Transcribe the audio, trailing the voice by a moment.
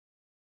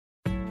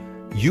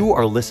You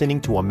are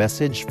listening to a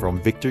message from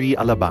Victory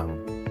Alabang.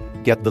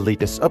 Get the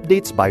latest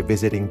updates by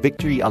visiting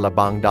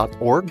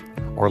victoryalabang.org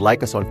or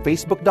like us on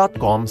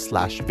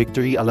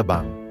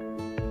facebook.com/victoryalabang.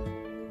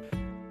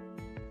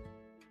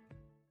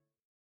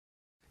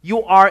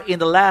 You are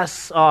in the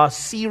last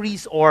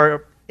series,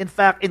 or in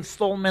fact,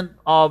 installment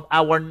of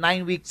our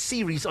 9-week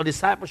series on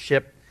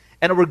discipleship.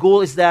 And our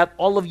goal is that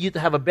all of you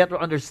to have a better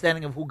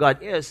understanding of who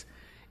God is.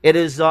 It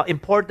is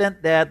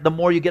important that the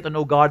more you get to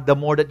know God, the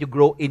more that you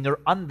grow in your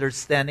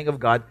understanding of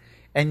God,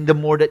 and the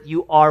more that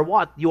you are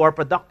what? You are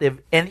productive.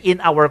 And in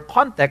our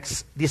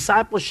context,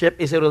 discipleship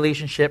is a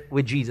relationship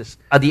with Jesus.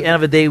 At the end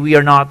of the day, we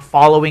are not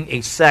following a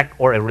sect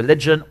or a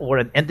religion or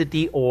an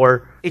entity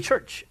or a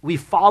church. We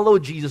follow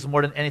Jesus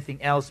more than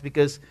anything else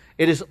because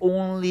it is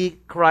only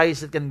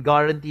Christ that can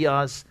guarantee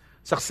us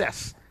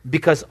success.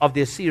 Because of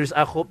this series,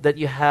 I hope that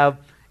you have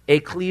a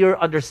clear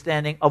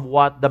understanding of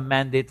what the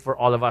mandate for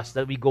all of us,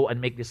 that we go and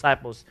make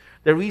disciples.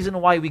 The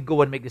reason why we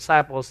go and make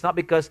disciples, not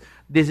because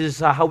this is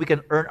how we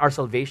can earn our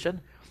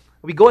salvation.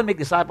 We go and make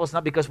disciples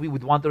not because we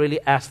would want to really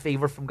ask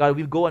favor from God.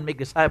 We go and make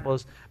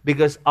disciples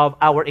because of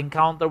our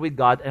encounter with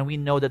God, and we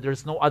know that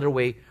there's no other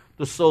way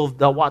to solve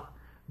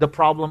the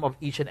problem of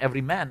each and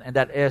every man, and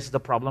that is the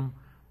problem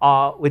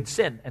with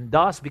sin. And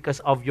thus, because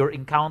of your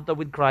encounter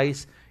with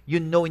Christ, you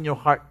know in your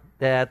heart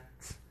that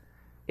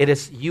it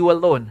is you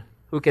alone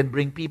who can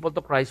bring people to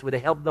Christ with the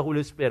help of the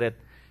Holy Spirit,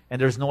 and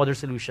there's no other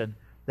solution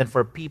than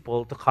for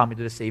people to come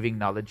into the saving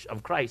knowledge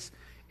of Christ.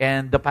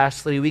 And the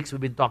past 3 weeks,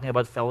 we've been talking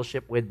about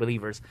fellowship with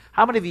believers.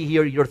 How many of you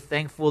here, you're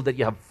thankful that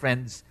you have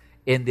friends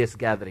in this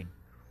gathering?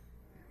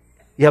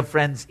 You have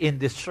friends in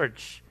this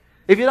church.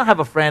 If you don't have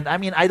a friend,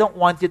 I don't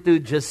want you to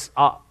just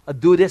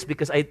do this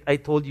because I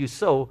told you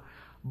so,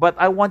 but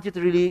I want you to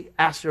really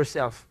ask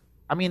yourself,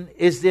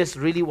 is this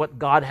really what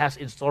God has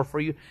in store for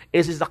you?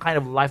 Is this the kind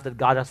of life that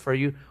God has for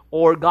you?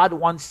 Or God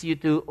wants you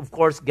to, of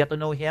course, get to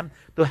know Him,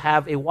 to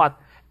have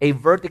a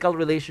vertical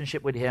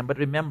relationship with Him. But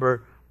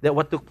remember that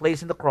what took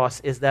place in the cross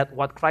is that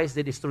what Christ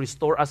did is to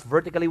restore us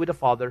vertically with the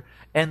Father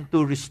and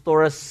to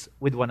restore us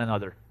with one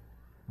another.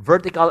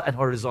 Vertical and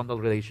horizontal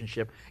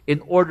relationship.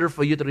 In order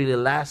for you to really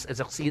last and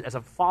succeed as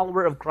a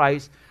follower of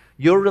Christ,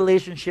 your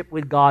relationship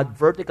with God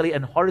vertically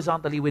and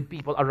horizontally with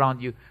people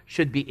around you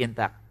should be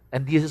intact.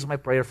 And this is my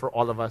prayer for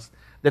all of us,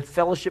 that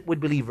fellowship with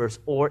believers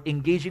or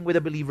engaging with the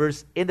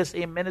believers in the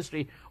same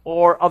ministry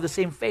or of the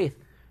same faith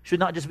should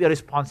not just be a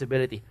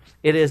responsibility.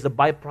 It is the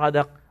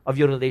byproduct of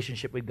your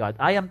relationship with God.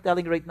 I am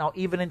telling you right now,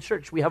 even in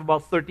church, we have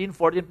about 13,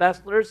 14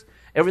 pastors.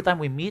 Every time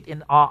we meet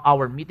in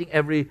our meeting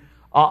every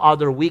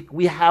other week,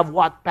 we have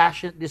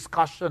passionate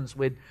discussions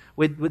with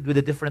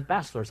the different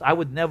pastors. I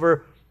would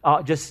never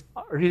just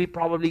really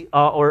probably,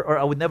 or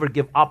I would never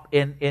give up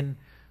in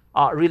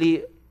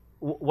really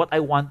what I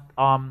want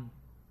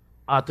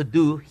to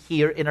do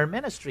here in our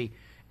ministry.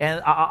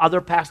 And other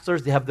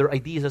pastors, they have their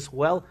ideas as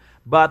well.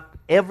 But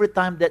every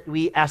time that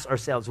we ask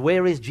ourselves,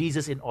 where is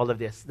Jesus in all of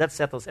this? That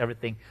settles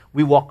everything.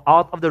 We walk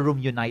out of the room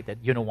united.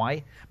 You know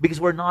why? Because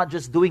we're not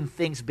just doing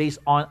things based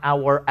on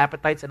our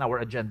appetites and our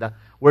agenda.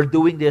 We're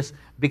doing this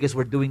because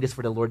we're doing this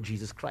for the Lord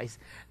Jesus Christ.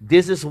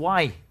 This is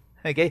why,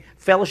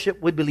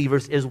 fellowship with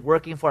believers is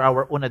working for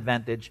our own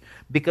advantage,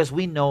 because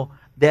we know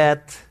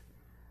that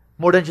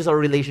more than just our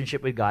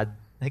relationship with God.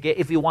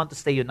 If we want to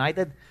stay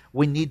united,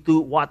 we need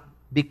to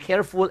be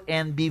careful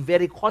and be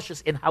very cautious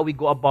in how we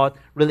go about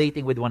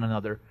relating with one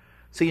another.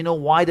 So you know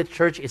why the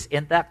church is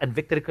intact and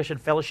Victory Christian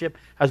Fellowship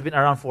has been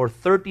around for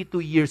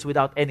 32 years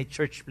without any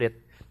church split?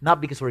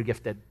 Not because we're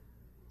gifted.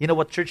 You know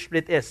what church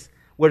split is?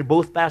 Where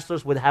both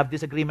pastors would have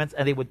disagreements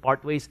and they would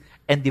part ways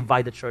and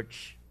divide the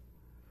church.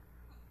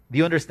 Do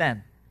you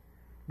understand?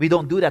 We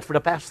don't do that. For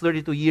the past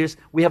 32 years,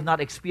 we have not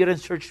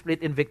experienced church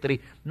split in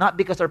Victory, not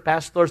because our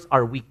pastors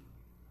are weak.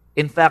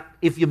 In fact,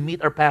 if you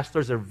meet our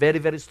pastors, they're very,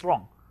 very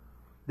strong.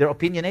 They're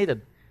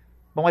opinionated.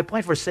 But my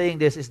point for saying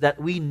this is that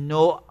we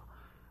know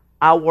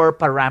our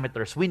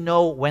parameters. We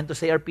know when to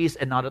say our piece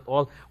and not at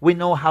all. We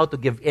know how to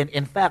give in.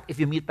 In fact, if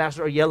you meet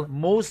Pastor Ariel,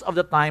 most of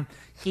the time,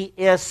 he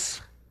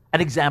is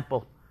an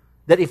example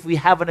that if we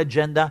have an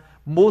agenda,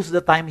 most of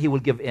the time he will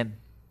give in.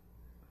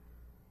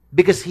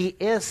 Because he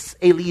is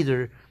a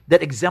leader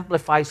that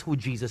exemplifies who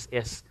Jesus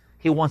is.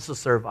 He wants to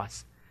serve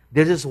us.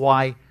 This is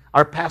why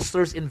our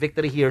pastors in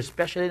Victory here,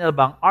 especially in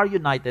Alabang, are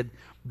united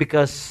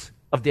because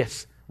of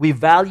this. We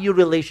value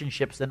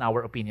relationships than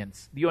our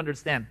opinions. Do you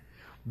understand?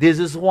 This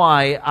is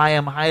why I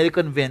am highly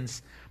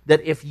convinced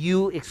that if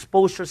you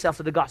expose yourself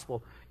to the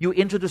gospel, you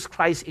introduce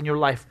Christ in your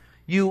life,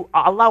 you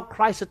allow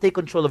Christ to take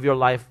control of your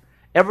life,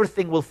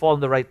 everything will fall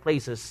in the right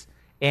places,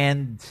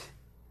 and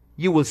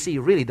you will see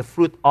really the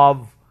fruit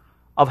of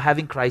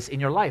having Christ in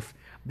your life.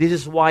 This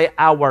is why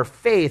our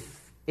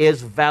faith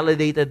is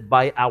validated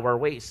by our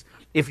ways.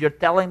 If you're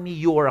telling me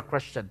you are a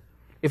Christian,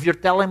 if you're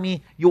telling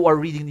me you are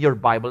reading your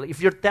Bible,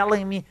 if you're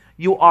telling me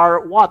you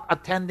are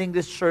attending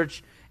this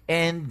church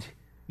and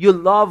you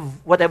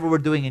love whatever we're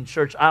doing in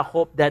church, I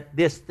hope that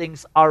these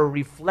things are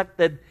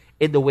reflected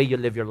in the way you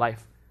live your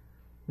life.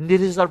 And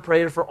this is our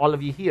prayer for all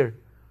of you here.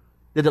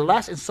 that the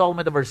last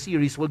installment of our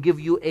series will give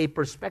you a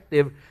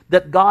perspective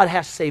that God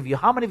has saved you.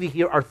 How many of you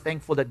here are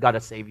thankful that God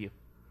has saved you?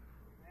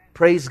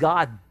 Praise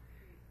God.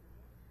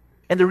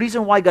 And the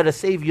reason why God has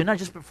saved you, not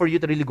just for you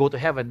to really go to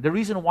heaven, the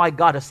reason why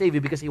God has saved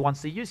you because He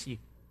wants to use you.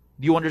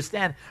 Do you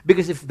understand?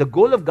 Because if the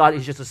goal of God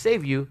is just to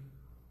save you,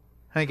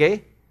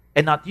 okay,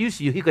 and not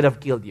use you, He could have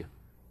killed you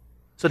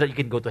so that you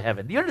can go to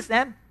heaven. Do you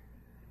understand?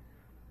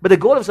 But the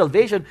goal of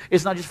salvation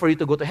is not just for you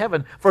to go to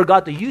heaven, for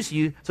God to use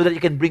you so that you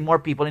can bring more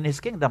people in His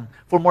kingdom,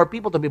 for more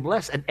people to be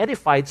blessed and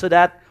edified so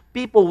that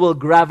people will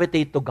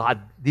gravitate to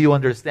God. Do you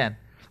understand?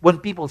 When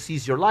people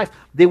sees your life,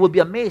 they will be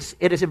amazed.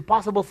 It is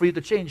impossible for you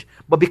to change,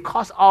 but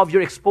because of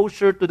your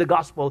exposure to the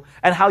gospel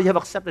and how you have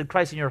accepted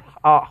Christ in your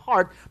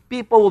heart,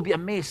 people will be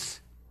amazed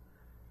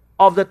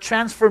of the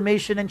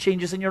transformation and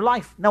changes in your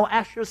life. Now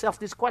ask yourself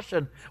this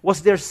question.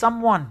 Was there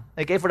someone,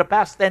 okay, for the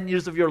past 10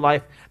 years of your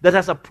life that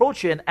has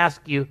approached you and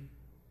asked you,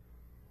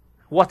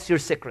 what's your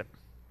secret?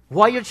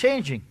 Why you're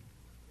changing?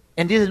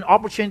 And this is an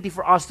opportunity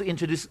for us to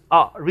introduce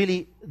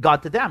really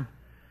God to them.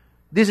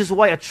 This is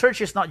why a church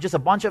is not just a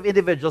bunch of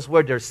individuals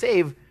where they're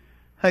saved,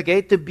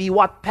 okay, to be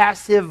what?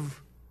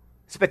 Passive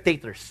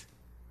spectators.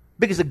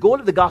 Because the goal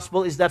of the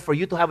gospel is that for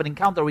you to have an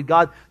encounter with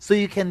God so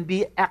you can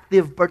be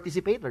active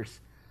participators.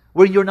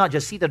 Where you're not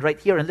just seated right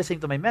here and listening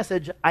to my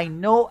message. I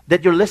know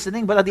that you're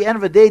listening, but at the end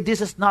of the day, this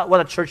is not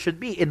what a church should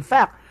be. In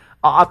fact,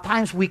 at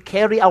times we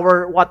carry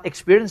our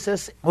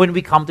experiences when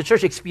we come to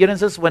church,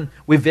 experiences when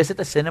we visit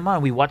a cinema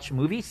and we watch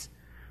movies,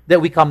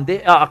 that we come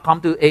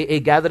to a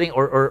gathering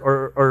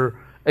or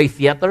a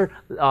theater,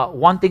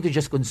 wanting to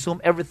just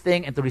consume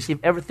everything and to receive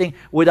everything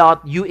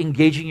without you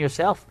engaging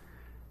yourself.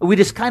 With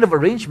this kind of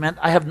arrangement,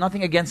 I have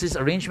nothing against this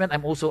arrangement.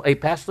 I'm also a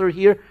pastor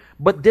here,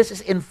 but this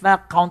is in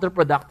fact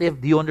counterproductive.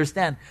 Do you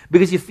understand?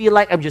 Because you feel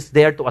like I'm just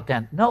there to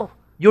attend. No,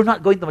 you're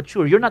not going to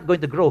mature. You're not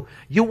going to grow.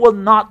 You will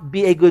not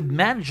be a good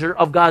manager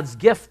of God's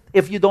gift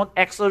if you don't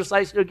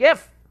exercise your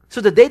gift. So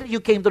the day that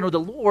you came to know the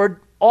Lord,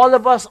 all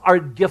of us are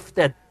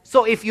gifted.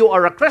 So if you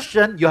are a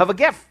Christian, you have a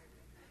gift.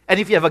 And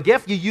if you have a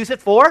gift, you use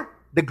it for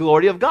the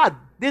glory of God.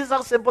 This is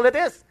how simple it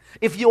is.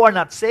 If you are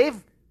not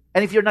saved,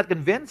 and if you're not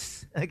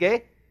convinced,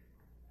 okay,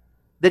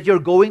 that you're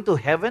going to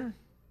heaven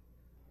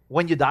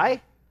when you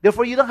die,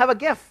 therefore you don't have a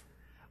gift.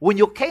 When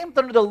you came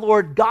to know the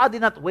Lord, God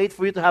did not wait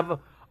for you to have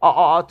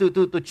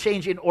to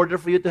change in order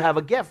for you to have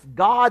a gift.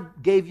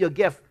 God gave you a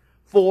gift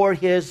for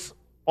His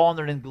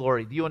honor and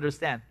glory. Do you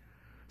understand?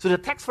 So the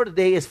text for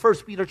today is 1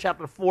 Peter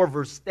chapter 4,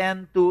 verse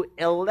 10 to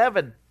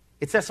 11.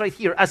 It says right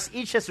here, as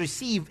each has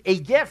received a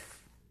gift,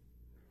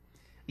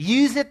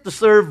 use it to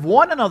serve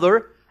one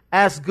another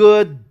as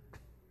good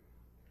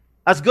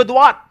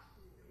what?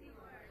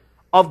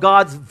 Of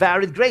God's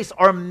varied grace,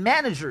 or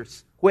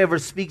managers. Whoever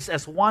speaks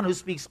as one who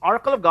speaks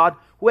oracle of God,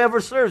 whoever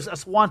serves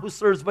as one who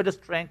serves by the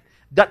strength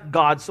that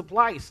God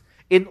supplies,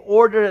 in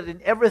order that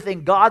in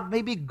everything God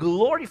may be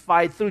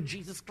glorified through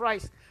Jesus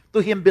Christ.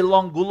 To Him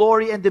belong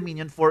glory and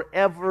dominion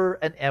forever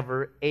and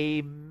ever.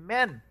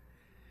 Amen.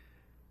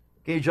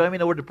 Can you join me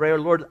in a word of prayer?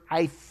 Lord,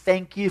 I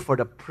thank You for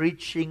the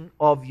preaching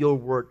of Your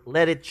word.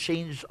 Let it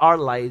change our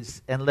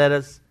lives, and let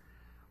us,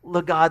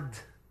 Lord God,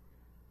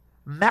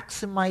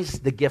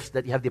 maximize the gifts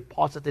that You have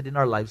deposited in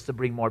our lives to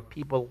bring more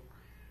people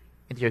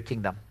into Your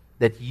kingdom,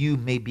 that You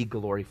may be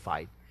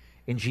glorified.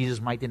 In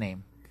Jesus' mighty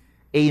name,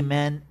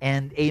 amen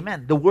and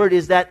amen. The word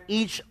is that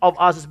each of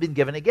us has been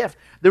given a gift.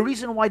 The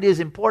reason why it is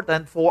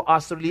important for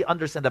us to really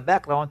understand the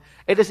background,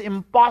 it is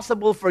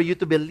impossible for you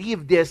to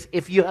believe this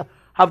if you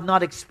have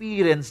not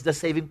experienced the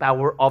saving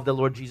power of the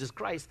Lord Jesus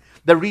Christ.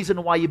 The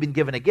reason why you've been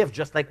given a gift,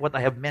 just like what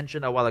I have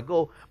mentioned a while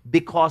ago,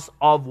 because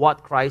of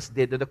what Christ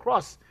did on the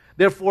cross.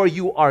 Therefore,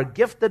 you are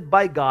gifted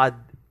by God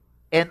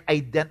and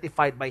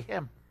identified by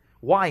Him.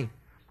 Why?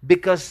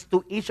 Because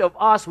to each of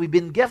us, we've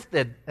been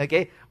gifted,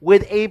 okay,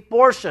 with a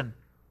portion.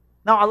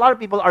 Now, a lot of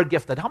people are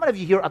gifted. How many of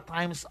you here at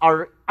times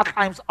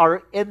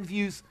are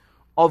envious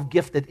of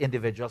gifted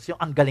individuals? Yung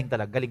ang galing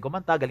talaga, galing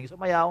kumanta, galing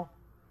sumayaw.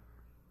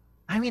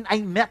 I mean,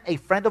 I met a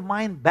friend of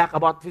mine back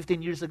about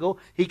 15 years ago.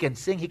 He can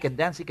sing, he can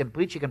dance, he can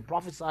preach, he can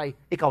prophesy.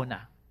 Ikaw na.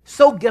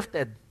 So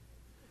gifted.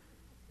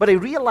 But I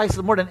realized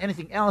that more than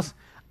anything else,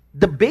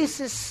 the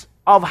basis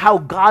of how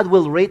God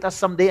will rate us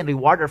someday and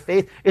reward our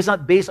faith is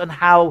not based on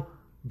how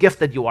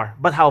gifted you are,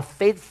 but how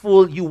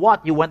faithful you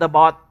went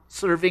about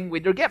serving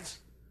with your gifts.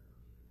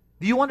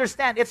 Do you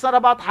understand? It's not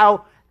about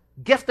how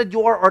gifted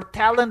you are or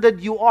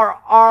talented you are.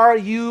 Are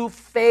you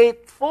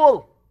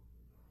faithful?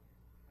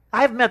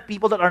 I've met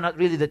people that are not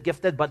really that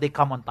gifted, but they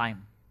come on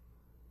time.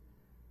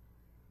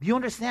 Do you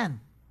understand?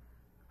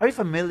 Are you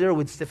familiar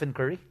with Stephen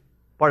Curry,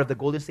 part of the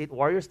Golden State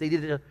Warriors? They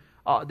did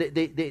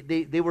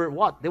they were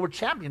what? They were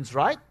champions,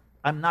 right?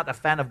 I'm not a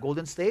fan of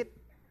Golden State.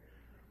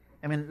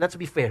 I mean, let's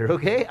be fair,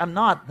 okay? I'm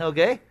not,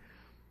 okay?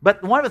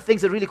 But one of the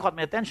things that really caught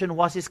my attention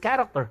was his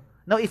character.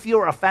 Now, if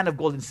you're a fan of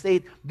Golden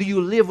State, do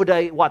you live with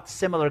a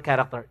similar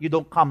character? You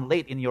don't come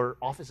late in your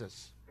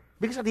offices.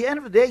 Because at the end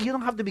of the day, you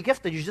don't have to be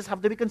gifted. You just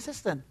have to be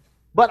consistent.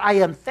 But I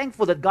am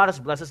thankful that God has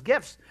blessed us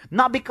gifts.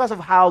 Not because of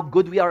how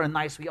good we are and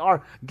nice we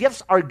are.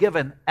 Gifts are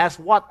given as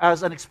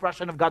an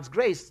expression of God's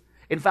grace.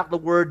 In fact, the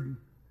word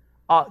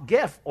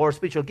gift or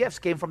spiritual gifts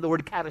came from the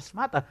word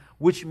charismata,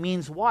 which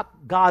means what?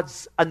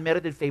 God's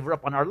unmerited favor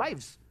upon our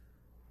lives.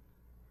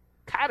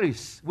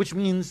 Charis, which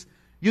means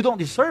you don't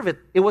deserve it.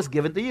 It was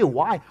given to you.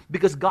 Why?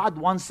 Because God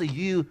wants to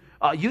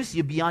use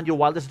you beyond your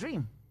wildest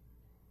dream.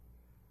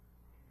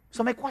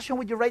 So my question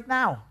with you right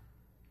now,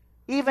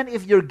 even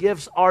if your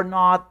gifts are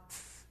not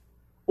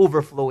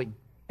overflowing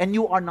and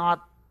you are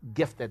not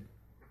gifted,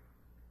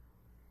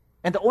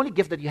 and the only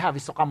gift that you have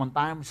is to come on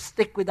time,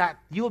 stick with that.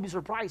 You will be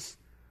surprised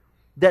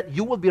that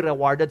you will be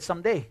rewarded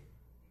someday.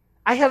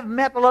 I have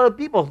met a lot of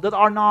people that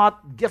are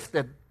not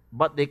gifted,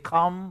 but they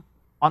come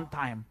on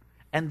time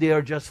and they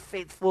are just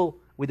faithful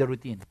with the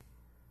routine.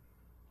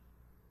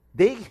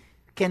 They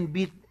can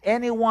beat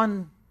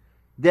anyone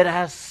that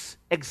has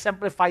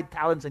exemplified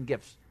talents and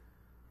gifts.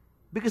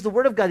 Because the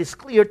Word of God is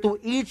clear, to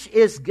each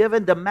is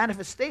given the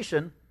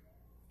manifestation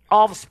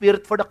of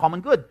Spirit for the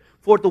common good.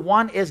 For to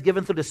one is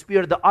given through the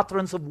Spirit the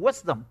utterance of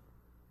wisdom.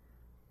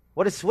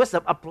 What is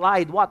wisdom?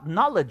 Applied what?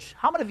 Knowledge.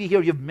 How many of you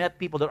here, you've met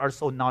people that are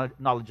so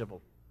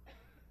knowledgeable?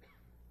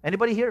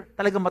 Anybody here?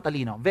 Talagang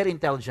matalino. Very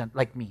intelligent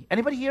like me.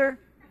 Anybody here?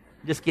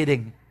 Just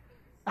kidding.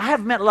 I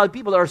have met a lot of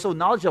people that are so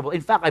knowledgeable.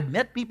 In fact, I've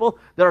met people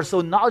that are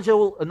so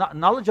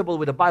knowledgeable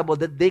with the Bible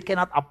that they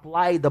cannot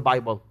apply the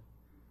Bible.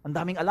 Ang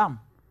daming alam.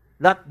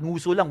 Lahat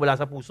nguso lang, wala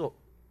sa puso.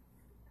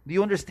 Do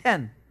you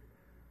understand?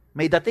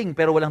 May dating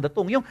pero walang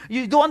datong.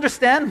 You do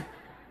understand?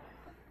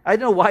 I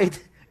don't know why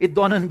it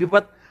dawned on me,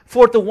 but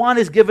for to one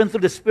is given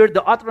through the Spirit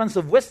the utterance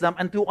of wisdom,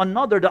 and to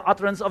another the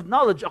utterance of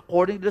knowledge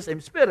according to the same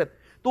Spirit.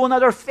 To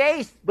another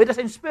faith by the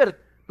same Spirit.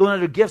 To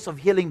another gifts of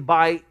healing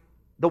by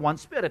the one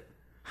Spirit.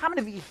 How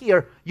many of you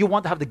here, you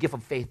want to have the gift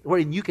of faith,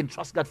 wherein you can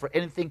trust God for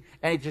anything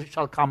and it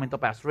shall come into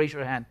pass? Raise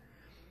your hand.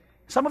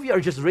 Some of you are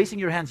just raising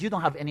your hands. You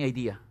don't have any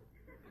idea.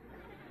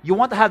 You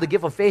want to have the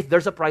gift of faith,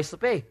 there's a price to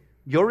pay.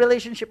 Your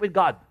relationship with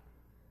God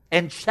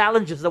and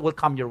challenges that will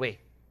come your way.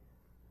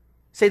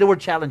 Say the word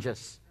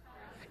challenges.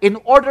 In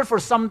order for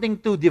something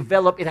to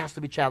develop, it has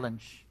to be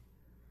challenged.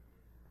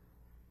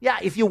 Yeah,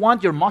 if you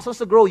want your muscles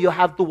to grow, you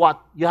have to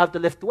what? You have to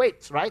lift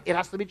weights, right? It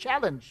has to be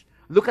challenged.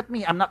 Look at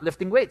me, I'm not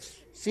lifting weights.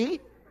 See?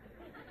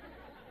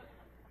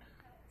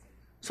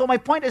 So my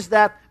point is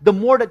that the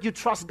more that you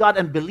trust God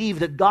and believe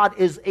that God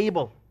is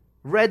able,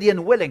 ready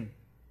and willing.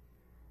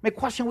 My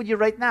question with you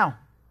right now,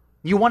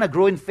 you want to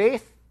grow in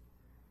faith?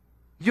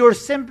 You're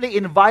simply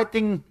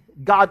inviting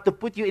God to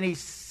put you in a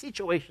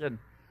situation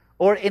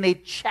or in a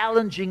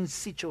challenging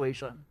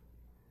situation.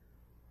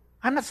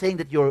 I'm not saying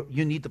that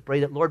you need to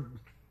pray that, Lord,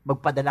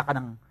 magpadala ka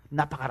ng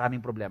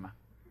napakaraming problema.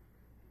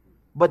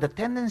 But the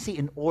tendency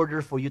in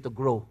order for you to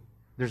grow,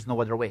 there's no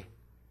other way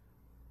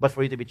but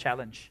for you to be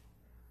challenged.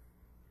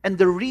 And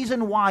the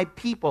reason why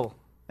people,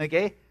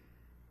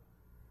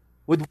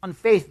 with one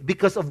faith,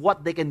 because of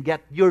what they can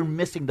get, you're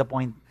missing the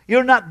point.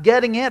 You're not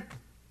getting it.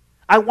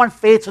 I want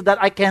faith so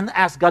that I can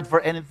ask God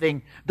for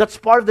anything. That's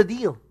part of the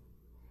deal.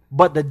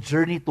 But the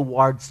journey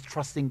towards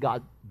trusting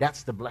God,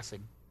 that's the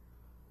blessing.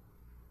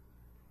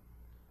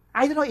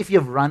 I don't know if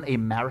you've run a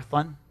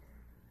marathon.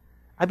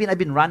 I've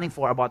been running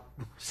for about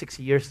 6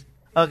 years.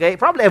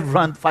 Probably I've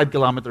run 5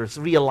 kilometers,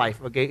 real life.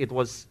 It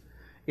was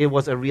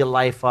a real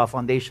life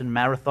foundation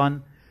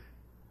marathon.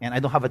 And I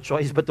don't have a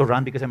choice but to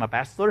run because I'm a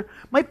pastor.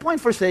 My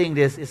point for saying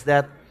this is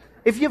that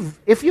if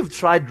you've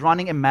tried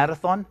running a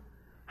marathon,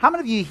 how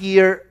many of you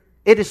here,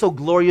 it is so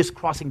glorious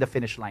crossing the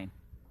finish line?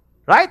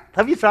 Right?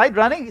 Have you tried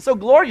running? It's so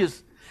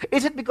glorious.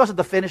 Is it because of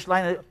the finish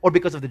line or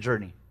because of the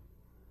journey?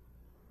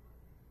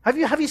 Have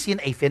you seen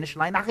a finish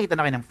line? Nakita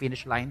na kayo ng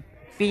finish line?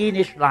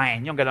 Finish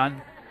line, yung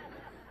ganon.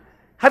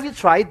 Have you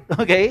tried,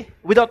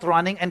 without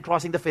running and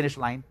crossing the finish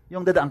line?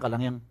 Yung dadaan ka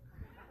lang yung.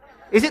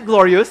 Is it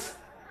glorious?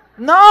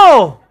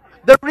 No!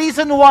 The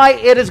reason why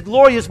it is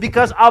glorious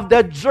because of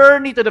the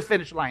journey to the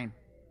finish line.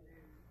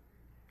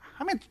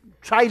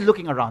 Try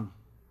looking around.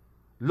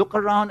 Look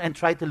around and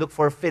try to look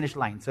for finish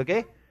lines,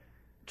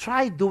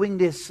 Try doing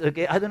this, I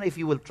don't know if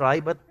you will try,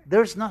 but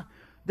there's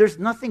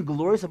nothing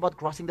glorious about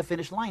crossing the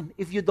finish line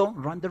if you don't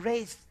run the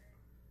race.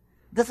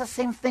 That's the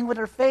same thing with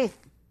our faith.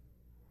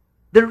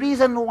 The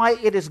reason why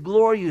it is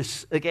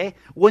glorious,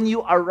 when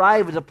you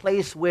arrive at a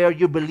place where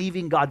you're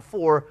believing God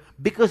for,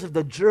 because of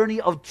the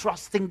journey of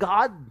trusting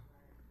God.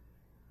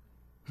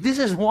 This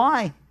is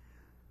why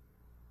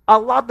a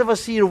lot of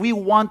us here, we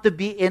want to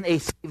be in a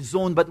safe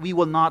zone, but we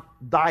will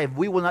not dive.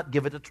 We will not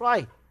give it a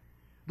try.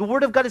 The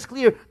Word of God is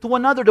clear. To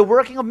another, the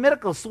working of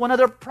miracles. To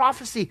another,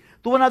 prophecy.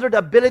 To another, the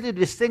ability to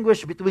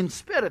distinguish between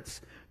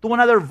spirits. To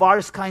another,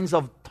 various kinds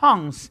of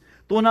tongues.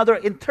 To another,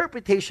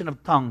 interpretation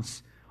of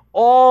tongues.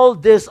 All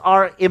these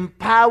are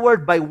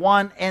empowered by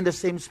one and the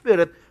same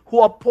Spirit,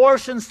 who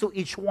apportions to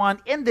each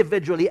one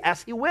individually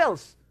as He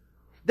wills.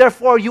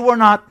 Therefore, you were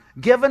not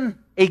given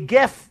a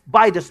gift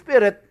by the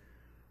Spirit.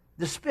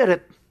 The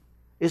Spirit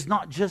is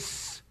not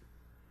just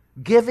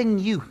giving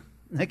you,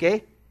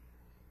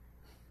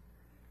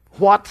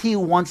 what He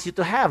wants you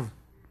to have.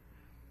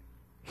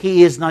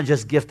 He is not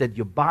just gifted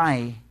you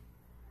by,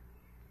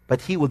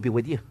 but He will be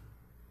with you.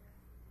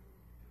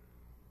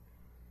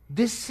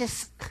 This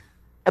is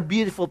a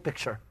beautiful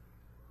picture.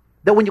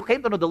 That when you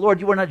came to know the Lord,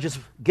 you were not just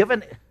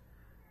given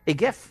a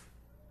gift.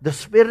 The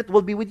Spirit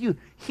will be with you.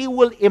 He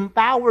will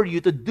empower you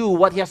to do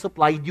what He has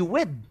supplied you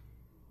with.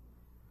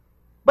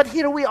 But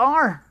here we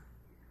are.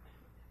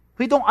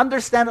 We don't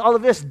understand all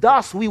of this.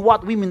 Thus, we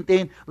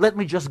maintain, let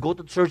me just go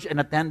to church and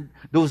attend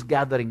those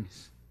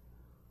gatherings.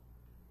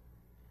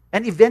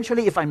 And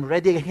eventually, if I'm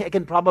ready, I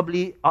can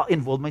probably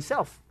involve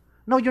myself.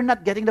 No, you're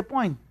not getting the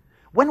point.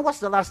 When was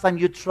the last time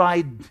you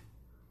tried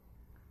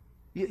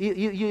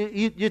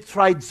you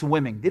tried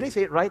swimming? Did I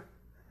say it right?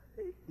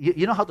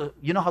 You know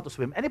how to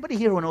swim. Anybody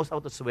here who knows how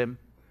to swim?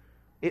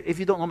 If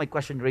you don't know my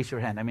question, raise your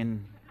hand. I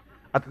mean,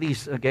 at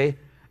least, okay?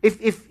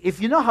 If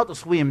you know how to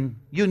swim,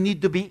 you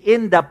need to be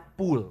in the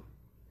pool.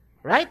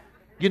 Right?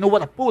 You know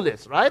what a pool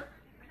is, right?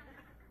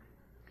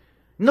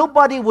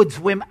 Nobody would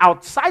swim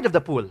outside of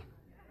the pool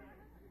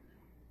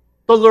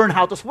to learn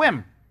how to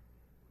swim.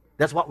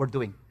 That's what we're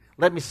doing.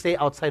 Let me stay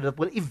outside of the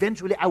pool.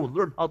 Eventually, I will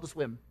learn how to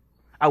swim.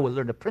 I will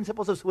learn the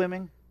principles of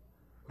swimming,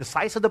 the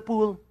size of the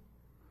pool,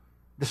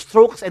 the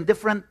strokes and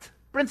different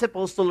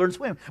principles to learn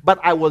swim. But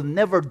I will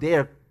never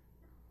dare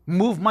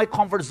move my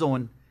comfort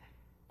zone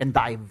and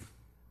dive.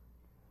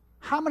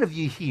 How many of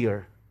you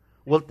here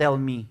will tell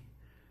me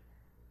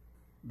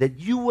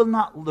that you will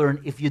not learn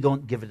if you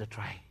don't give it a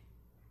try?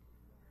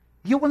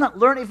 You will not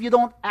learn if you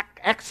don't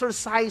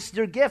exercise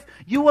your gift.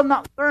 You will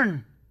not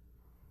learn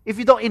if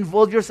you don't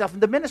involve yourself in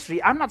the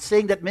ministry. I'm not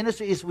saying that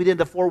ministry is within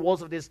the four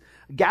walls of this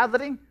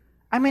gathering.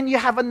 I mean, you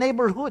have a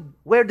neighborhood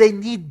where they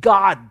need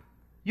God.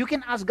 You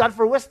can ask God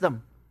for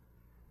wisdom.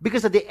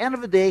 Because at the end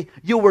of the day,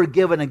 you were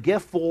given a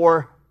gift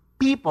for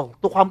people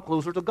to come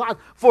closer to God,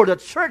 for the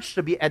church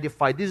to be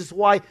edified. This is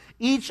why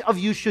each of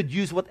you should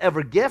use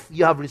whatever gift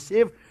you have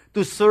received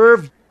to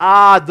serve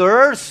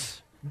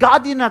others.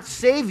 God did not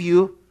save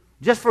you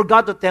just for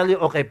God to tell you,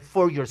 okay,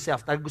 for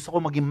yourself. Dahil gusto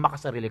ko maging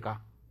makasarili ka.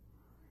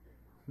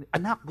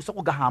 Anak, gusto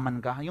ko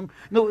gahaman ka.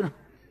 No,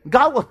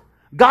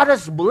 God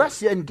has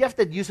blessed you and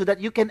gifted you so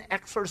that you can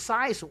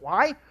exercise.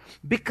 Why?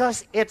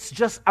 Because it's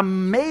just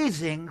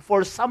amazing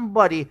for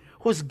somebody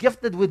who's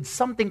gifted with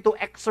something to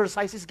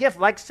exercise his gift,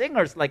 like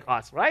singers like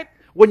us, right?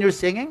 When you're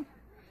singing,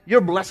 you're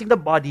blessing the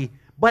body,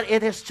 but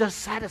it is just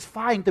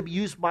satisfying to be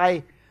used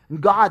by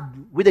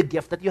God with a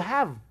gift that you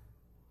have.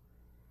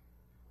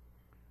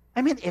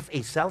 I mean, if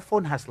a cell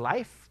phone has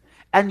life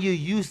and you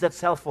use that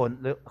cell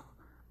phone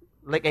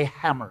like a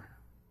hammer,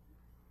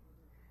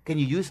 can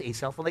you use a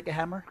cell phone like a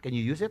hammer? Can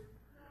you use it?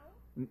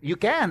 You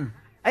can.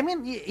 I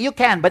mean, you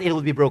can, but it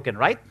will be broken,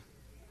 right?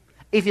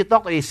 If you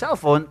talk to a cell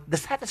phone, the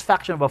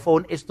satisfaction of a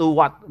phone is to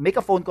what? Make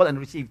a phone call and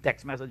receive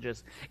text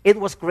messages. It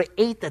was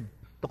created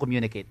to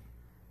communicate.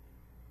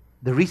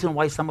 The reason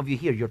why some of you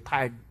here, you're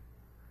tired,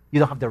 you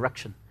don't have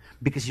direction,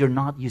 because you're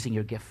not using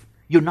your gift.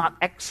 You're not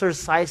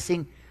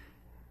exercising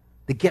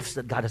the gifts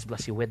that God has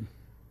blessed you with.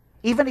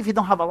 Even if you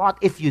don't have a lot,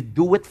 if you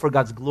do it for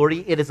God's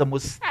glory, it is the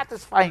most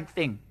satisfying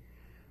thing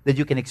that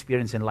you can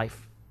experience in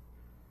life.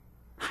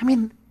 I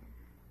mean,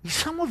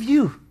 some of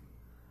you,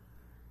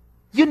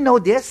 you know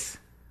this.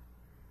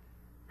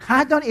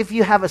 I don't know if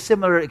you have a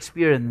similar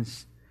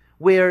experience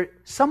where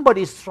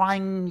somebody is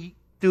trying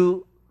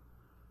to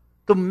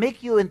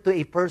make you into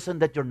a person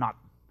that you're not.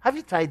 Have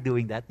you tried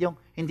doing that? Yung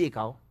hindi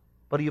ikaw,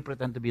 but you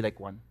pretend to be like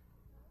one.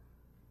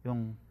 I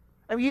mean,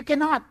 you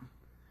cannot.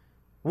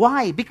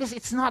 Why? Because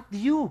it's not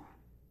you.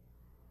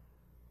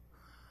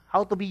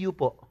 How to be you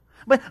po?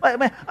 But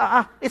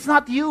it's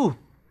not you.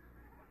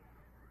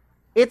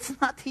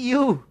 It's not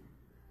you.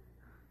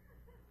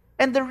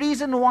 And the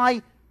reason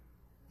why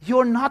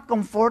you're not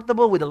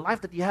comfortable with the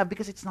life that you have,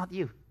 because it's not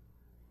you.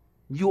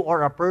 You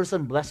are a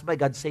person blessed by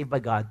God, saved by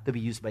God, to be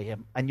used by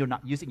Him. And you're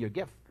not using your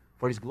gift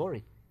for His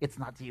glory. It's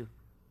not you.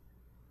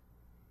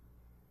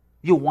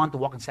 You want to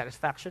walk in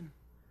satisfaction?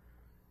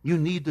 You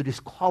need to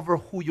discover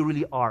who you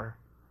really are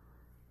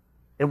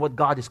and what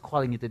God is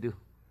calling you to do.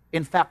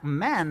 In fact,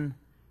 man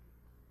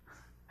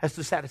has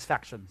two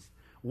satisfactions.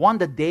 One,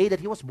 the day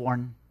that he was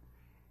born,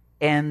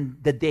 and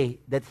the day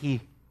that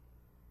he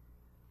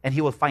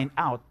will find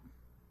out,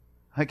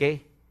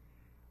 okay,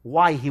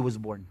 why he was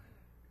born.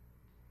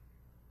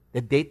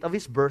 The date of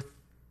his birth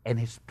and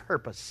his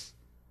purpose.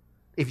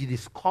 If you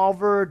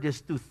discover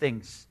these two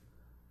things,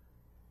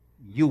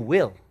 you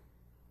will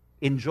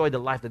enjoy the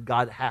life that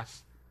God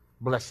has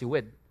blessed you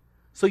with.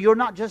 So you're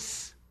not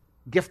just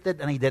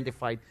gifted and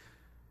identified.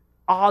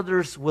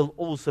 Others will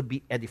also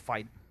be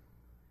edified.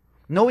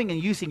 Knowing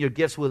and using your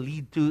gifts will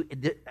lead to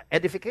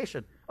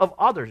edification of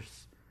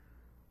others.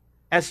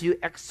 As you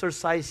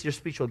exercise your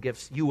spiritual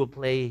gifts, you will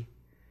play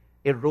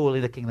a role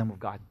in the kingdom of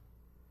God.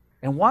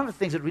 And one of the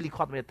things that really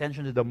caught my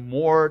attention is the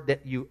more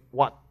that you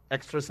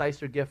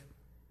exercise your gift,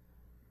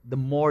 the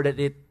more that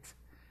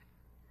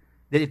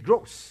it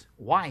grows.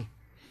 Why?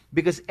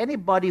 Because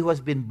anybody who has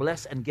been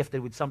blessed and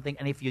gifted with something,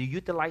 and if you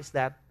utilize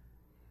that,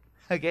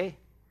 okay,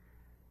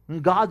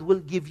 God will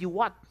give you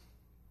what?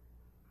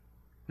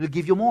 He'll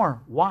give you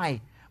more.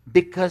 Why?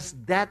 Because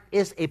that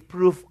is a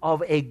proof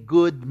of a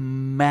good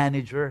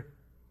manager.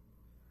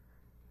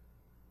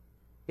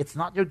 It's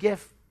not your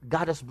gift.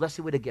 God has blessed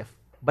you with a gift.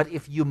 But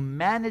if you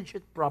manage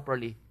it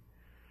properly,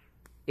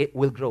 it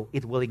will grow.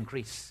 It will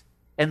increase.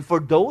 And for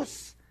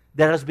those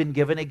that has been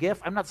given a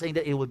gift, I'm not saying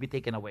that it will be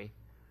taken away.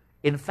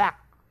 In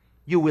fact,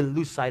 you will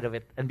lose sight of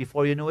it. And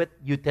before you know it,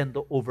 you tend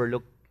to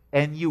overlook.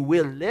 And you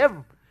will live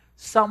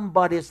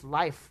somebody's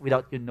life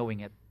without you knowing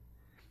it.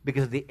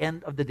 Because at the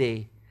end of the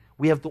day,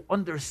 we have to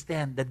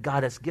understand that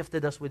God has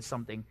gifted us with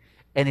something.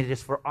 And it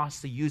is for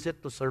us to use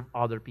it to serve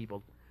other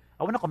people.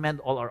 I want to commend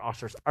all our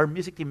ushers, our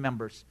music team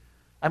members.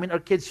 Our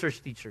kids'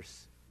 church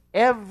teachers.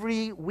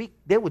 Every week,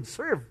 they would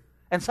serve.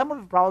 And some of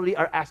you probably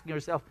are asking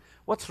yourself,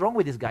 what's wrong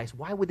with these guys?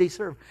 Why would they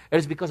serve? It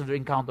is because of their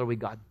encounter with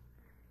God.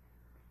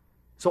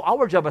 So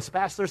our job as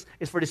pastors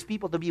is for these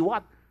people to be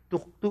what?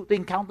 To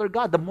encounter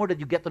God. The more that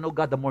you get to know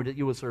God, the more that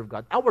you will serve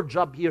God. Our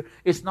job here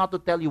is not to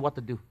tell you what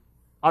to do.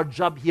 Our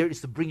job here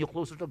is to bring you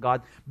closer to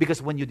God,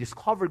 because when you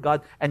discover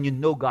God and you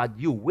know God,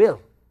 you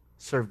will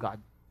serve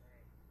God.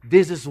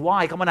 This is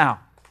why, come on now.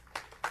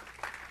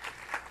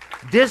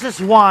 This is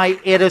why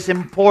it is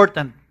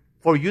important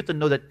for you to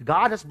know that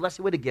God has blessed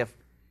you with a gift,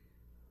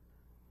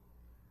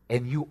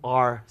 and you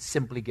are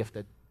simply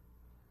gifted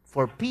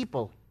for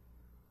people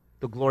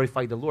to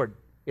glorify the Lord.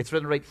 It's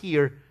written right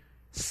here,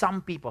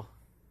 some people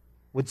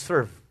would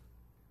serve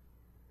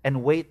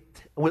and will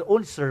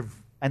only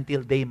serve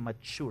until they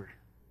mature.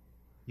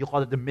 You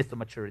call it the myth of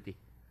maturity.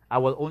 I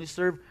will only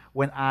serve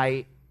when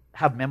I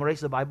have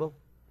memorized the Bible,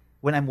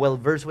 when I'm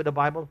well-versed with the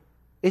Bible.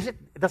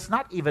 That's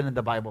not even in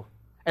the Bible.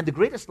 And the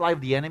greatest lie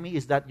of the enemy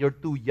is that you're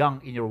too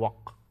young in your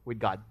walk with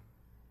God.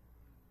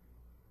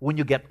 When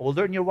you get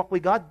older in your walk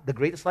with God, the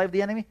greatest lie of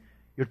the enemy,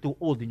 you're too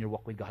old in your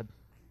walk with God.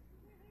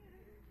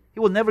 He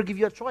will never give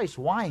you a choice.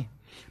 Why?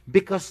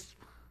 Because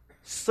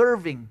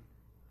serving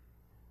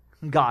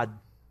God,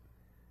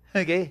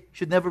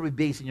 should never be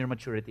based in your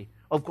maturity.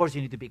 Of course,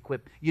 you need to be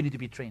equipped. You need to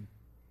be trained.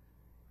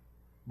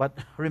 But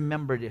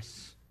remember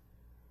this.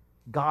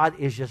 God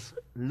is just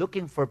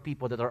looking for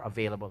people that are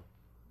available.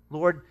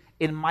 Lord,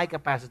 in my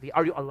capacity,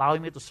 are you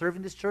allowing me to serve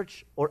in this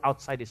church or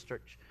outside this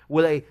church?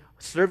 Will I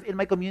serve in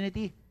my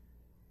community,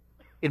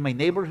 in my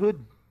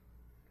neighborhood?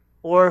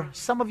 Or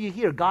some of you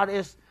here, God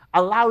is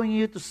allowing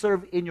you to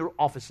serve in your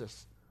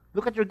offices.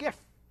 Look at your gift.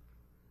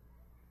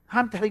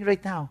 I'm telling you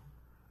right now,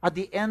 at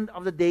the end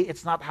of the day,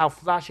 it's not how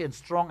flashy and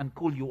strong and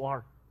cool you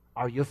are.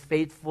 Are you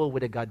faithful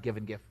with a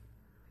God-given gift?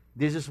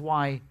 This is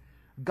why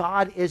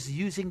God is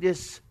using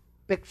this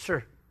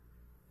picture.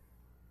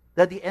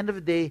 That at the end of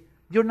the day,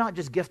 you're not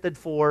just gifted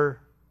for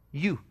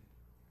you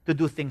to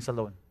do things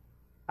alone.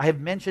 I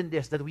have mentioned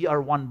this, that we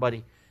are one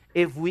body.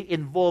 If we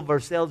involve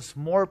ourselves,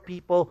 more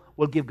people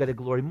will give God the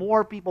glory.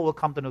 More people will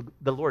come to know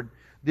the Lord.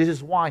 This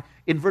is why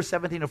in verse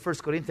 17 of 1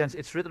 Corinthians,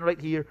 it's written right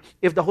here,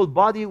 if the whole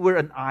body were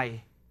an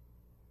eye.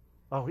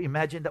 Oh,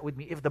 imagine that with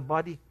me. If the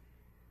body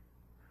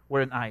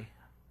were an eye.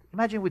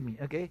 Imagine with me,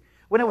 okay?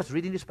 When I was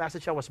reading this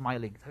passage, I was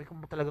smiling. Sabi ko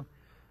talagang,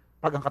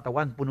 pag ang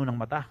katawan, puno ng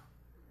mata,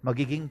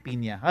 magiging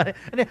pinya.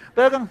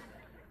 Talagang,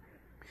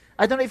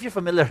 I don't know if you're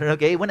familiar,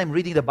 okay? When I'm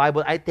reading the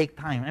Bible, I take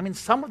time.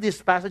 Some of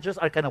these passages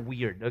are kind of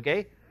weird,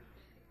 okay?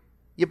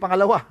 Yung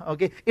pangalawa,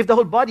 okay? If the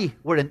whole body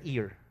were an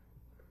ear,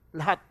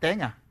 lahat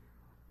tenga,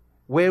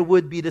 where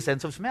would be the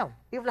sense of smell?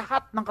 If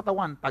lahat ng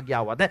katawan,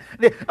 tagyawat.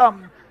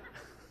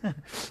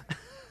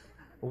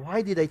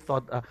 Why did I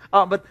thought?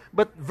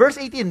 But verse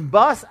 18,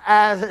 but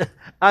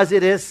as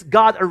it is,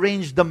 God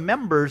arranged the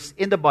members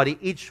in the body,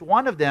 each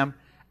one of them,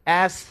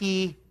 as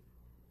He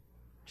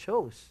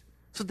chose.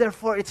 So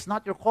therefore, it's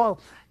not your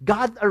call.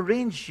 God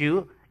arranged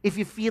you. If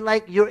you feel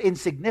like you're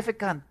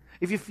insignificant,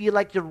 if you feel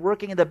like you're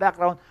working in the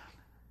background,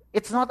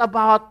 it's not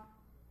about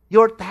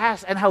your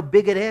task and how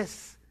big it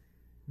is.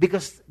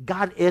 Because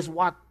God is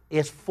what?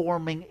 Is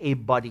forming a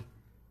body.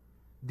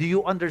 Do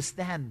you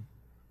understand?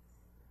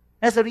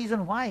 That's the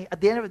reason why. At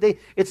the end of the day,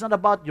 it's not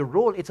about your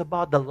role. It's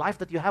about the life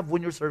that you have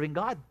when you're serving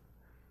God.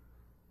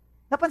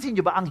 Napansin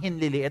nyo ba ang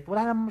hinliliit?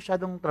 Wala naman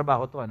masyadong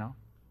trabaho to, ano?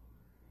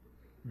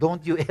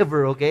 Don't you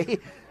ever, okay?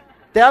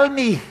 Tell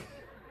me.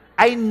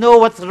 I know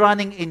what's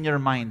running in your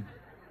mind.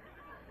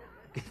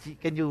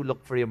 Can you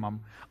look for your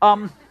mom?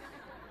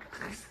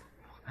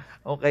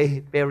 Okay,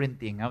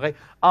 parenting, okay?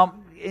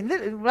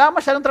 Wala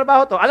masyadong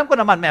trabaho to. Alam ko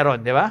naman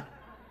meron, di ba?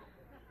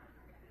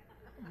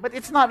 But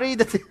it's not really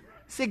that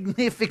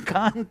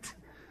significant.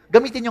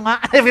 Gamitin nyo nga.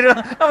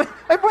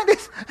 My point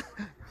is,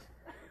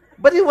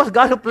 but it was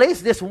God who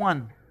placed this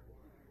one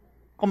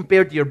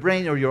compared to your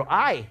brain or your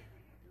eye.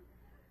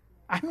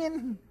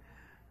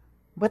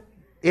 But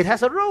it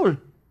has a role.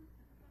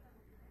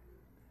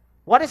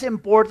 What is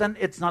important,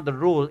 it's not the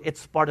rule,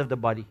 it's part of the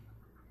body.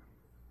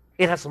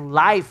 It has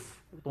life.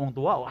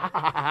 Tuwang-tuwa.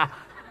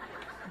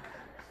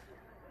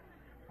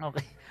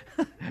 Okay.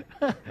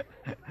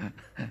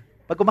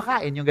 Pag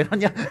kumakain, yung gano'n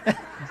niya,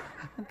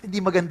 hindi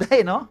maganda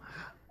no?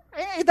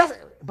 It does,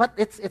 but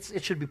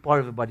it should be part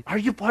of the body. Are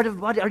you part of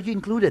the body? Are you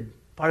included?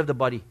 Part of the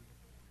body.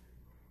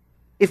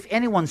 If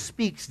anyone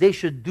speaks, they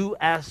should do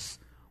as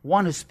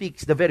one who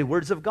speaks the very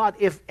words of God.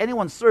 If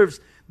anyone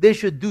serves, they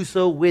should do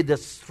so with the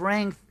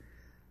strength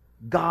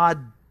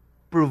God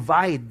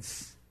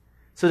provides.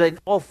 so that in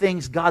all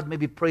things God may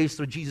be praised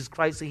through Jesus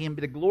Christ. To Him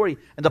be the glory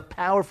and the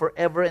power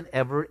forever and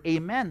ever.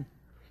 Amen.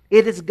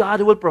 It is God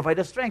who will provide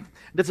us strength.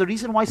 That's the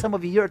reason why some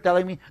of you here are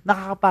telling me,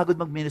 nakakapagod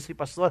mag-ministry,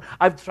 Pastor.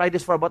 I've tried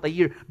this for about a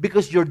year.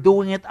 Because you're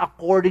doing it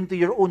according to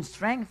your own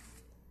strength.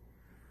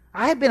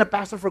 I have been a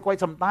pastor for quite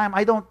some time.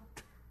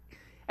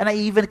 And I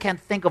even can't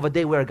think of a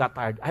day where I got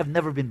tired. I have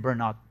never been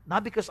burned out.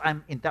 Not because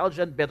I'm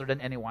intelligent, better than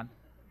anyone.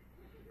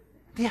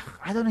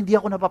 Hindi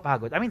ako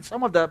napapagod. I mean,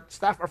 some of the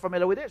staff are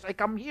familiar with this. I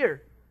come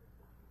here.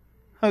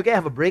 Okay, I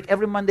have a break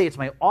every Monday. It's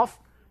my off.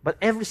 But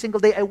every single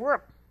day I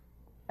work.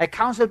 I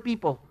counsel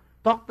people.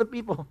 Talk to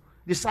people,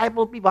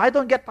 disciple people. I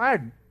don't get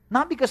tired.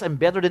 Not because I'm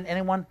better than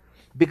anyone,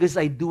 because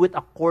I do it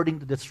according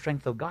to the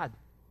strength of God.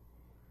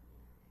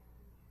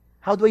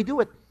 How do I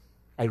do it?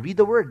 I read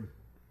the Word.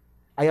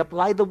 I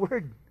apply the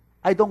Word.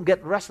 I don't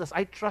get restless.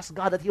 I trust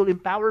God that He'll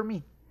empower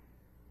me.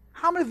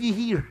 How many of you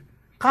here,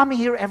 coming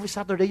here every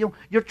Saturday,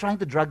 you're trying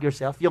to drag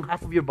yourself, yung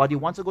half of your body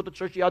wants to go to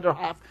church, the other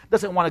half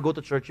doesn't want to go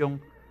to church,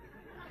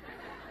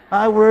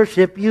 I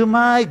worship you,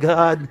 my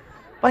God.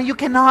 But you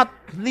cannot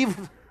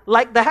live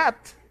like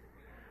that.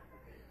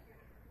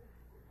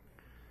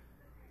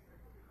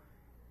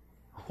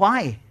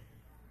 Why?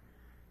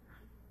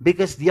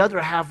 Because the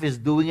other half is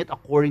doing it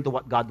according to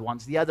what God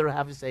wants. The other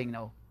half is saying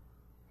no.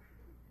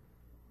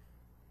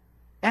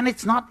 And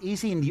it's not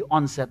easy in the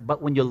onset, but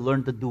when you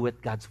learn to do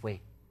it God's way.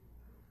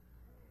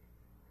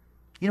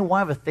 You know,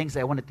 one of the things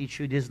I want to teach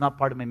you, this is not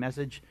part of my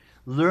message,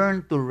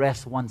 learn to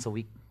rest once a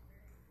week.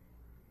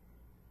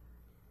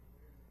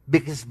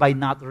 Because by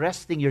not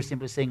resting, you're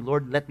simply saying,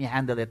 Lord, let me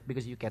handle it,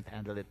 because you can't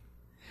handle it.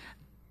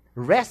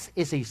 Rest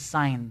is a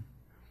sign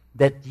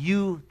that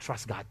you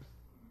trust God.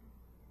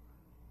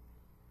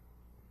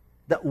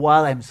 That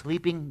while I'm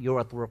sleeping, you're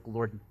at work,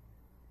 Lord.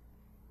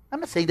 I'm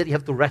not saying that you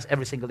have to rest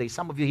every single day.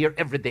 Some of you here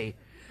every day.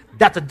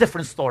 That's a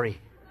different story.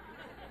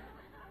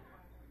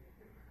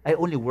 I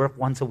only work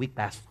once a week,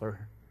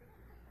 Pastor.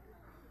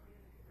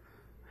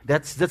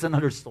 That's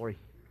another story.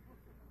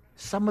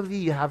 Some of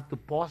you have to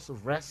pause,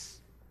 rest,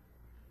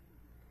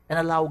 and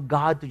allow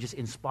God to just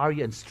inspire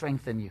you and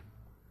strengthen you.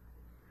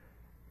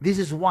 This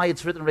is why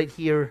it's written right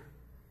here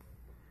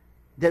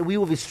that we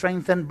will be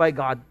strengthened by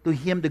God. To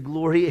Him the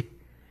glory,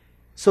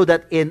 so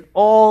that in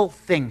all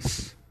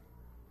things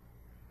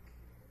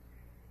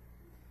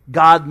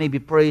God may be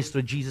praised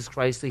through Jesus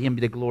Christ. To Him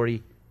be the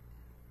glory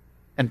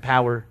and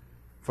power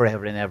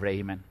forever and ever.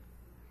 Amen.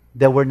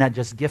 That we're not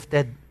just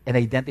gifted and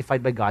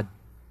identified by God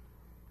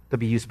to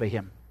be used by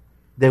Him.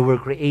 They were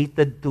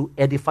created to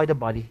edify the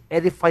body,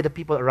 edify the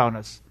people around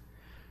us.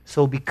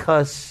 So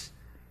because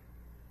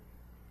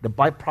the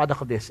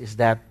byproduct of this is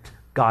that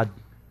God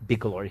be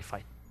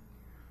glorified.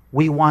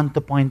 We want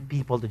to point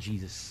people to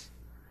Jesus.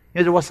 You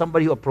know, there was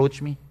somebody who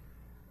approached me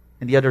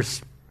in the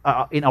others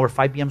in our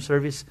 5 p.m.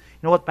 service.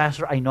 You know what,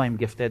 Pastor? I know I'm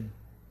gifted.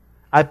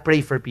 I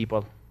pray for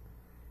people.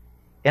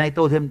 And I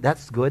told him,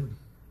 that's good.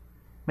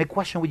 My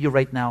question with you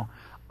right now,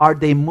 are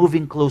they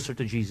moving closer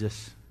to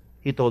Jesus?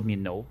 He told me,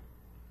 no.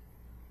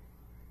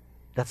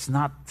 That's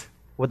not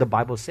what the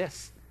Bible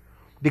says.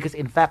 Because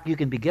in fact, you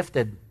can be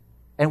gifted,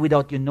 and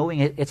without you knowing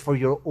it, it's for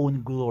your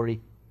own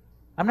glory.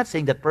 I'm not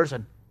saying that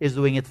person is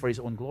doing it for his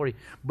own glory,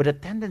 but the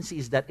tendency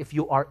is that if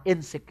you are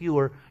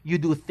insecure, you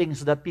do things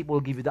so that people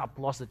will give you the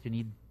applause that you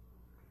need.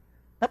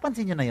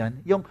 Napansin niyo na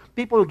yan? Yung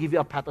people will give you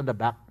a pat on the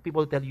back.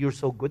 People will tell you, you're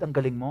so good, ang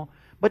galing mo.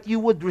 But you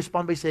would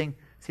respond by saying,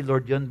 si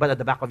Lord yun, but at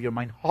the back of your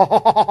mind, ha ha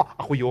ha,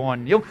 ako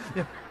yun.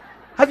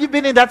 Have you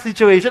been in that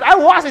situation? I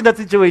was in that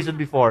situation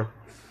before.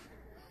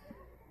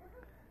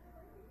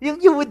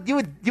 You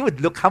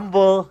would look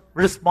humble,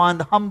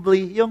 respond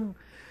humbly. Yung,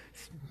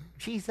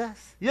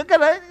 Jesus. Yung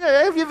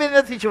have you been in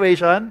that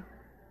situation?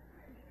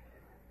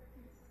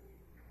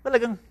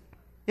 Talagang,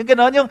 yung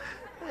ganon, yung...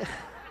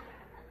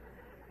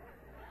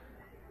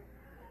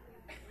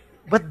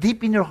 But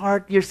deep in your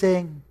heart, you're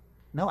saying,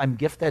 no, I'm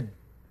gifted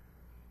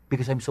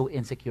because I'm so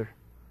insecure.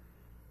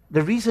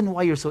 The reason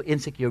why you're so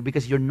insecure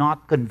because you're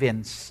not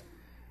convinced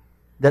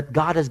that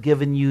God has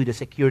given you the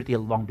security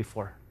long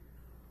before.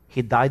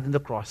 He died on the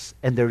cross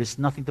and there is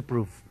nothing to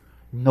prove,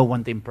 no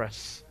one to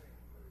impress.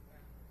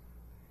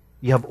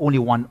 You have only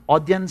one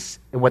audience,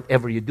 and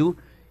whatever you do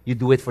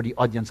it for the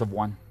audience of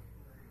one.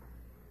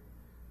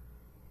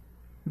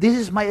 This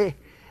is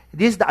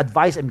the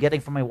advice I'm getting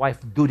from my wife,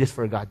 do this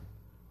for God.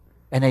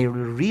 And I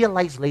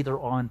realize later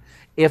on,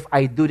 if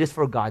I do this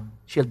for God,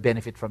 she'll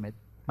benefit from it.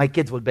 My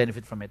kids will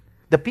benefit from it.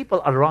 The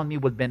people around me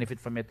will benefit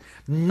from it.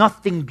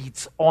 Nothing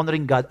beats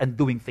honoring God and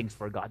doing things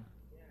for God.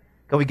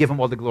 Can we give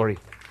Him all the glory?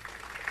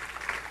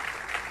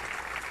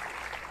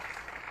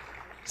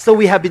 So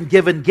we have been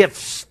given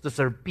gifts to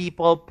serve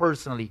people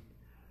personally,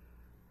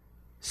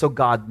 so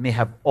God may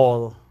have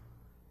all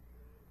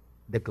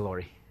the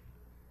glory.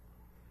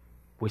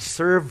 We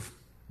serve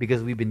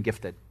because we've been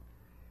gifted.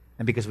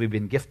 And because we've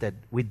been gifted,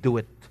 we do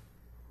it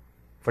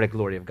for the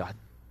glory of God.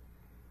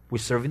 We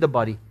serve in the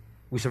body.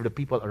 We serve the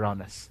people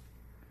around us.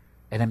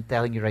 And I'm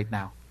telling you right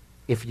now,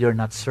 if you're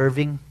not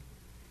serving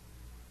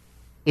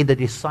in the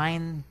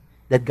design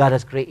that God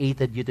has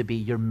created you to be,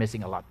 you're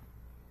missing a lot.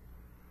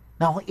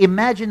 Now,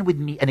 imagine with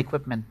me an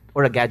equipment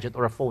or a gadget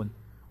or a phone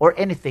or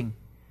anything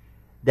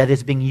that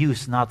is being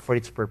used not for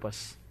its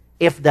purpose.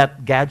 If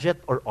that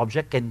gadget or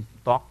object can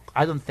talk,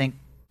 I don't think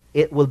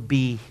it will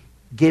be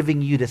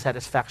giving you the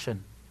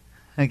satisfaction,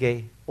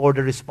 okay, or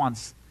the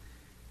response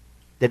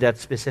that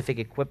specific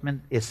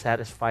equipment is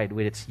satisfied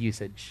with its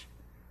usage.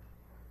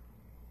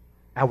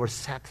 Our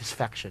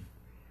satisfaction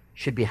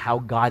should be how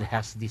God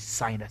has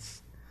designed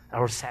us.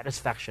 Our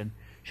satisfaction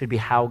should be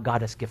how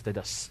God has gifted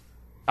us.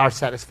 Our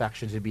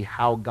satisfaction should be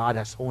how God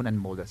has honed and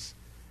molded us.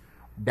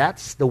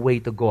 That's the way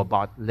to go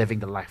about living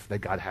the life that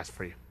God has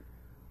for you.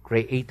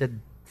 Created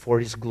for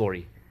His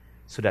glory,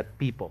 so that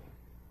people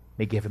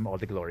may give Him all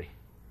the glory.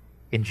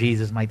 In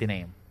Jesus' mighty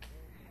name.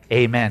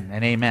 Amen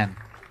and amen.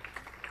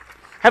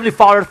 Heavenly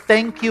Father,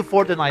 thank you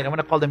for tonight. I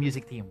want to call the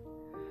music team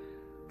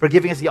for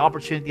giving us the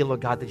opportunity,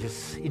 Lord God, to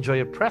just enjoy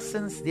your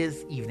presence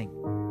this evening.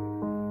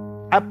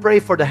 I pray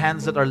for the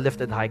hands that are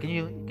lifted high. Can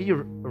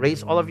you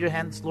raise all of your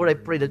hands? Lord, I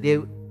pray that they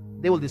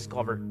will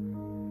discover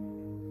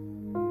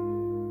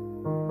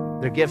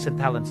their gifts and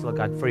talents, Lord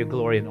God, for your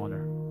glory and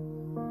honor.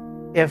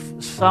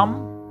 If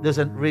some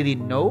doesn't really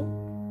know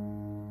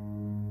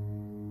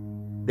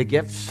the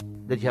gifts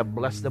that you have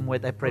blessed them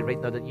with, I pray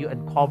right now that you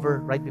uncover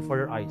right before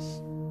your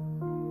eyes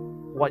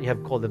what you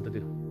have called them to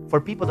do. For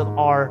people that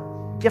are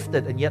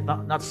gifted and yet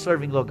not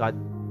serving, Lord God,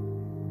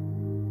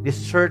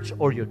 this church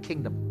or your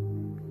kingdom.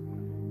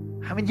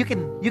 I mean, you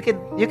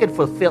can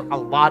fulfill a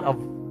lot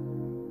of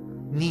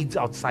needs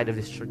outside of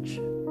this church.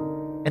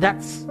 And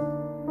that's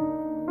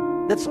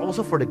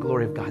also for the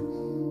glory of God.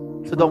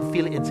 So don't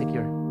feel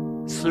insecure.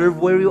 Serve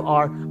where you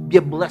are. Be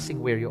a blessing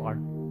where you are.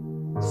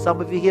 Some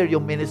of you here,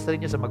 yung ministry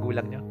nyo sa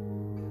magulang nyo.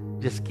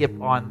 Just keep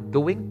on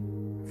doing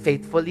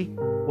faithfully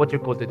what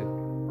you're called to do.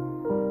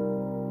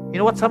 You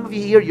know what? Some of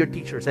you here, you're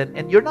teachers,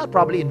 and you're not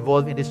probably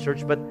involved in this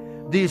church, but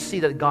do you see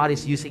that God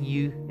is using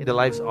you in the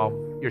lives of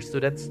your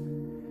students?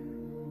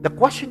 The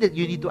question that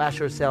you need to ask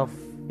yourself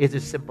is a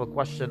simple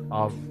question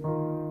of,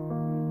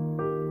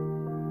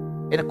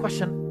 and a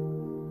question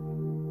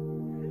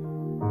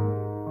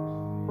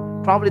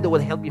probably that will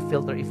help you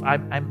filter if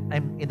I'm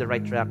in the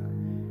right track,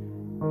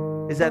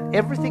 is that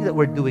everything that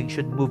we're doing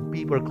should move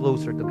people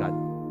closer to God.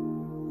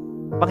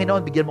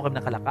 Panginoon, bigyan mo kami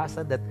ng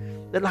kalakasan that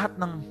lahat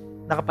ng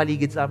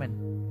nakapaligid sa amin,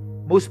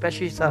 most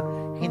especially sa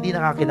hindi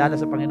nakakilala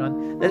sa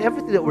Panginoon, that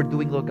everything that we're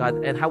doing, Lord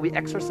God, and how we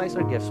exercise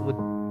our gifts would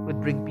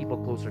bring people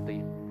closer to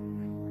you.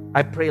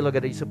 I pray, Lord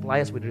God, that you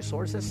supply us with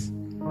resources,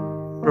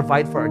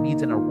 provide for our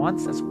needs and our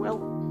wants as well,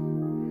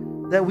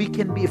 that we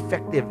can be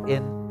effective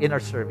in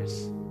our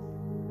service.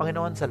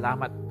 Panginoon,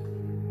 salamat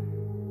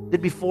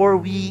that before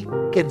we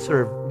can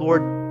serve,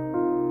 Lord,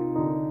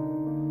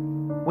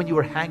 when you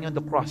were hanging on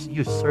the cross,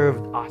 you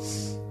served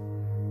us.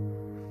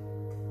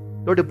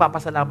 Lord,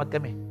 nagpapasalamat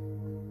kami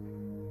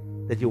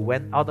that you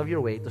went out of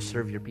your way to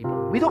serve your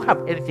people. We don't have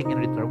anything in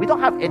return. We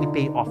don't have any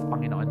payoff,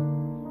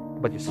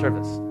 Panginoon, but you serve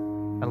us.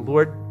 And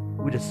Lord,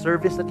 with the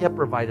service that you have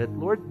provided,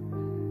 Lord,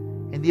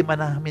 hindi man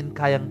namin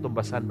kayang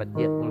tumbasan, but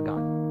yet, Lord God,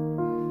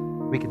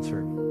 we can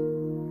serve.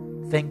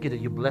 Thank you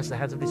that you bless the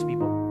hands of these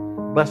people.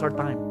 Bless our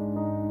time.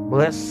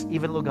 Bless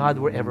even, Lord God,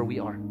 wherever we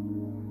are.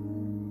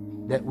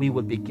 That we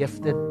will be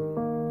gifted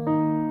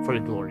for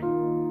your glory.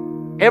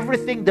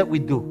 Everything that we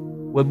do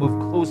will move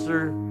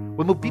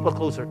people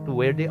closer to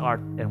where they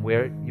are and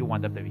where you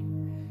want them to be.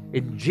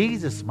 In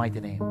Jesus' mighty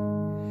name.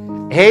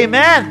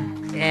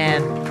 Amen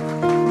and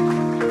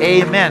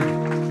amen.